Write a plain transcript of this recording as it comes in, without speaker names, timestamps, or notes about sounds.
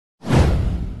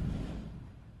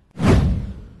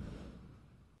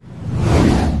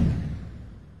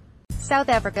South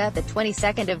Africa, the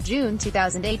 22nd of June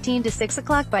 2018 to 6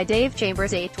 o'clock by Dave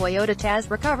Chambers. A Toyota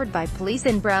Tazz recovered by police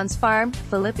in Brown Farm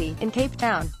Philippi, in Cape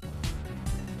Town.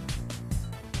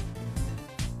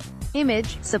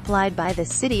 Image, supplied by the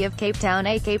City of Cape Town.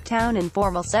 A Cape Town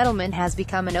informal settlement has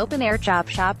become an open-air chop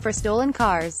shop for stolen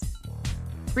cars.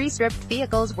 3 stripped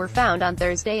vehicles were found on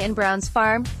Thursday in Brown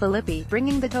Farm Philippi,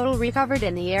 bringing the total recovered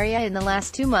in the area in the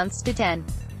last 2 months to 10.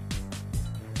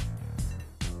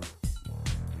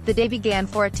 The day began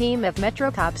for a team of Metro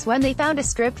cops when they found a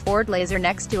stripped Ford Laser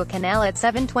next to a canal at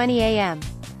 7:20 a.m.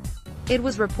 It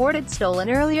was reported stolen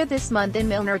earlier this month in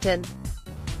Milnerton.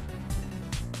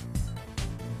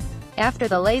 After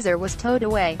the Laser was towed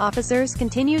away, officers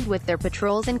continued with their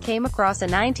patrols and came across a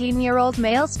 19-year-old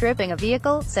male stripping a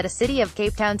vehicle, said a City of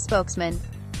Cape Town spokesman.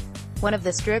 One of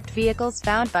the stripped vehicles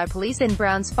found by police in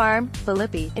Brown Farm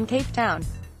Philippi, in Cape Town.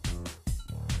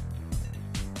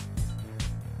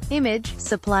 Image,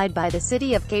 supplied by the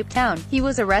City of Cape Town. He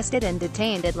was arrested and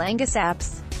detained at Langus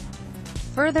Apps.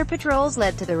 Further patrols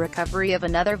led to the recovery of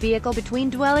another vehicle between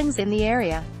dwellings in the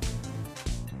area.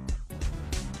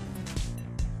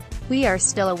 We are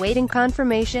still awaiting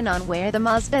confirmation on where the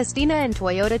Mazda Stina and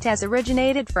Toyota Tazz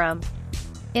originated from.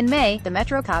 In May, the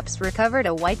Metro cops recovered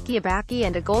a white Kawasaki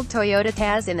and a gold Toyota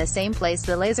Tazz in the same place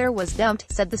the Laser was dumped,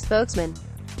 said the spokesman.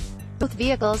 Both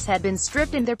vehicles had been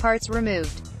stripped and their parts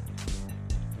removed.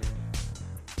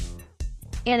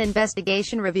 An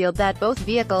investigation revealed that both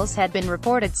vehicles had been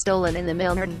reported stolen in the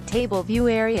Milnerton,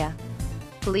 Tableview area.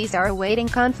 Police are awaiting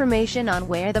confirmation on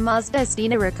where the Mazda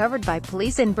Stina recovered by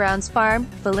police in Brown Farm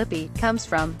Philippi comes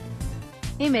from.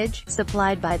 Image,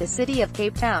 supplied by the City of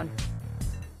Cape Town.